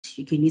website.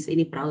 You can use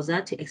any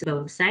browser to access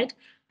our website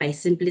by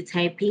simply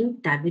typing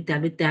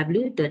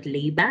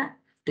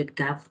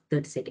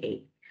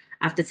www.labour.gov.za.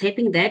 After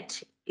typing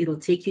that, it will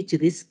take you to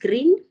this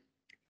screen.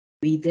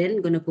 We're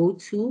then going to go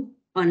to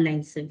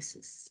online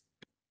services.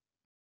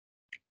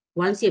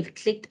 Once you've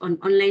clicked on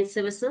online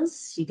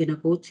services, you're going to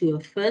go to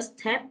your first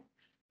tab,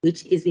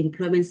 which is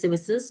Employment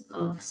Services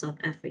of South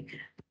Africa.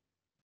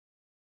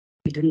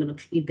 You're then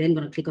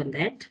going to click on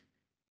that.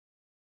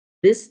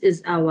 This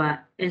is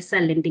our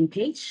ESSA landing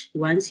page.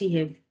 Once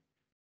you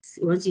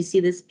see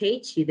this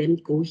page, you then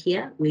go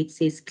here where it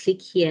says click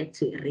here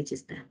to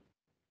register.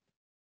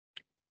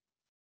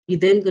 You're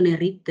then going to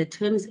read the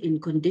terms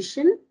and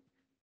condition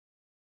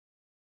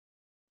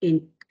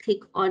and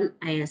click on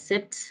I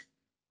accept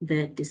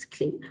the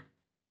disclaimer.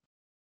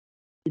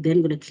 You're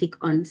then going to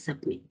click on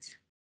submit.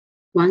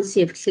 Once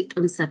you have clicked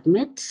on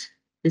submit,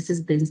 this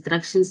is the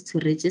instructions to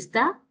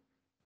register.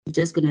 You're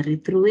just going to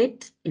read through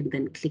it and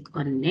then click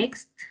on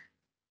next.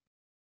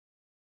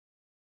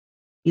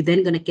 You're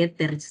then going to get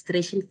the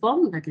registration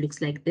form that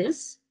looks like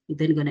this. You're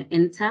then going to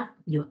enter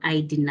your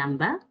ID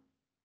number.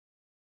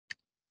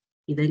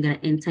 You're then going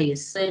to enter your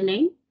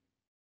surname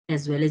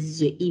as well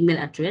as your email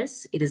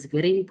address. It is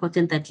very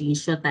important that you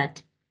ensure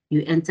that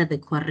you enter the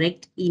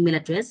correct email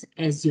address,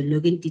 as your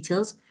login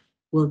details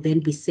will then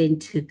be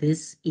sent to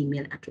this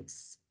email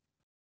address.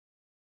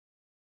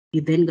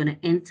 You're then going to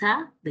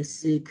enter the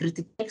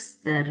security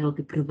text that will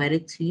be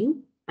provided to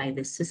you by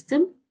the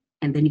system,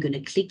 and then you're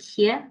going to click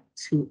here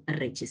to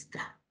register.